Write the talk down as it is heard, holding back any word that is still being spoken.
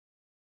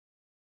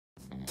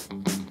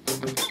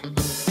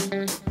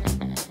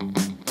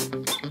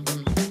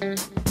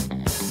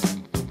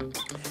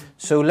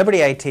So Liberty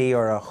IT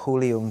are a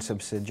wholly owned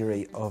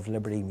subsidiary of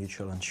Liberty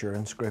Mutual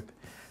Insurance Group.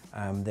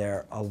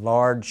 They're a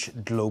large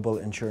global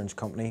insurance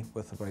company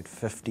with about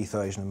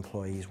 50,000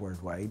 employees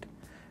worldwide.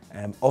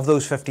 Of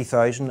those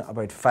 50,000,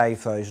 about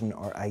 5,000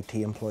 are IT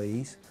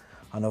employees,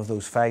 and of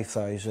those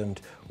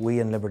 5,000, we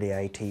in Liberty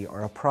IT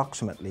are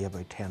approximately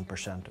about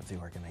 10% of the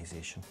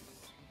organisation.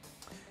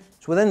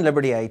 So within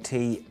Liberty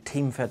IT,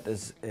 team fit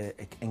is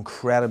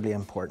incredibly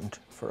important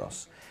for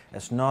us.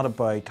 It's not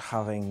about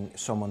having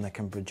someone that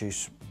can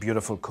produce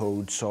beautiful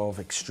code, solve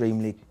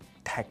extremely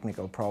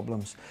technical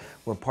problems.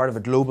 We're part of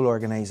a global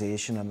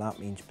organisation, and that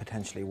means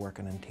potentially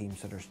working in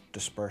teams that are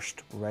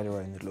dispersed right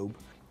around the globe.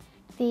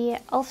 The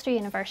Ulster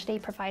University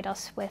provide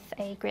us with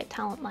a great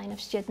talent line of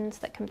students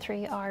that come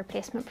through our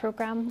placement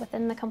programme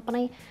within the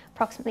company.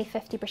 Approximately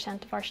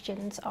 50% of our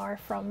students are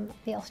from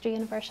the Ulster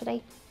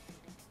University.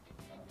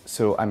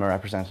 So I'm a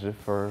representative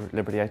for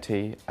Liberty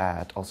IT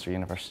at Ulster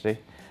University,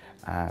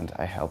 and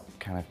I help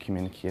kind of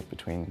communicate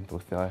between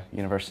both the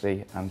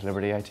university and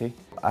Liberty IT.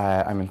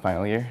 I'm in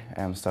final year,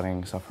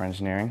 studying software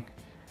engineering.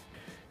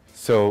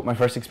 So my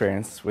first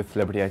experience with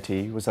Liberty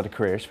IT was at a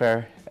careers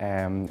fair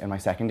in my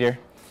second year,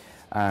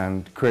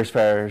 and careers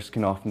fairs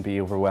can often be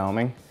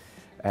overwhelming,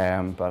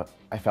 but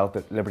I felt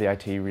that Liberty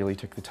IT really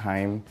took the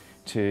time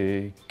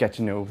to get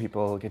to know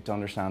people, get to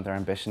understand their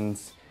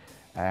ambitions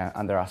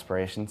and their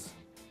aspirations.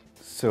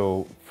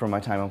 So from my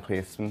time on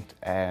placement,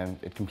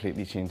 it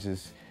completely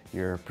changes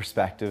your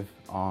perspective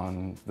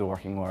on the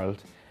working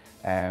world.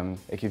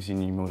 It gives you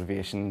new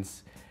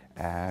motivations,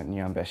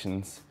 new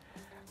ambitions,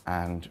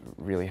 and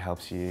really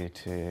helps you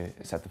to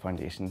set the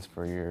foundations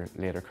for your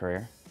later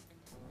career.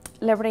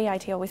 Liberty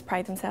IT always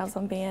pride themselves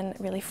on being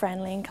really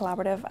friendly and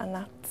collaborative, and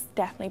that's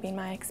definitely been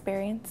my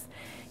experience.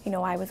 You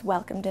know, I was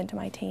welcomed into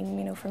my team,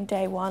 you know, from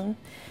day one,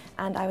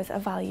 and I was a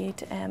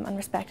valued and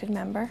respected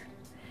member.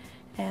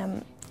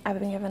 I've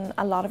been given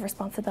a lot of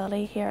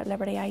responsibility here at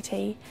Liberty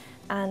IT,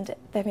 and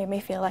they've made me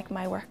feel like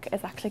my work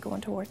is actually going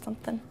towards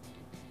something.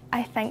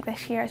 I think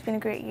this year has been a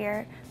great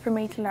year for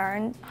me to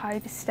learn how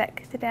to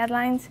stick to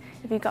deadlines.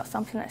 If you've got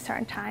something at a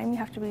certain time, you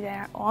have to be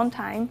there on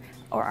time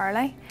or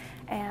early,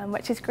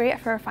 which is great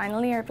for a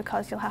final year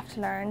because you'll have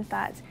to learn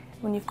that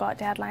when you've got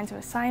deadlines of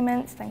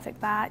assignments, things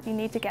like that, you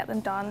need to get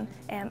them done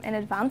in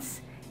advance,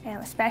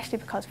 especially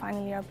because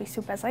final year will be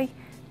so busy.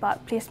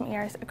 But placement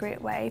year is a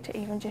great way to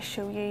even just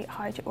show you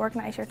how to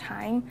organise your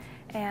time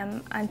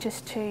and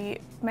just to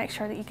make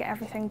sure that you get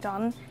everything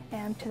done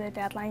to the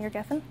deadline you're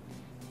given.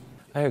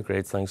 I heard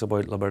great things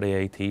about Liberty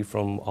IT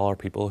from other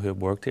people who have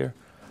worked here,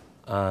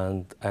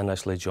 and I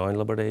initially joined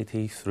Liberty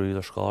IT through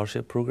their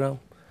scholarship programme.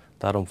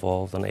 That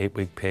involved an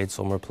 8-week paid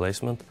summer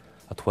placement,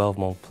 a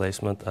 12-month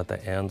placement at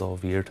the end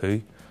of year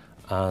 2,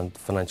 and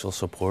financial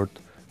support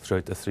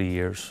throughout the 3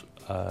 years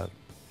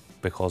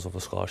because of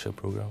the scholarship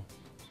programme.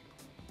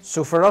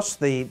 So for us,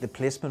 the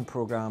placement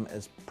programme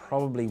is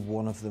probably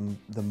one of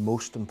the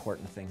most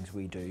important things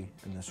we do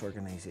in this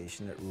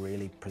organisation. It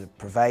really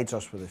provides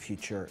us with the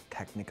future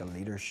technical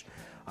leaders.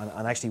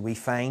 And actually we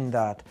find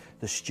that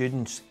the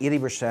students,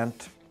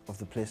 80% of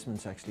the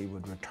placements actually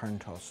would return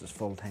to us as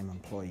full-time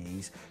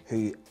employees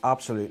who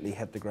absolutely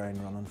hit the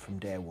ground running from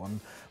day one.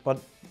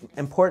 But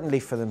importantly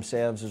for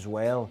themselves as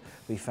well,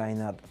 we find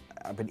that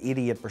about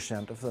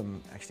 88% of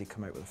them actually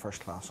come out with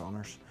first-class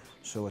honours.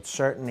 So it's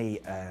certainly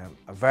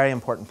a very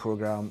important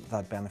programme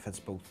that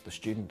benefits both the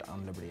student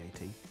and Liberty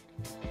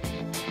IT.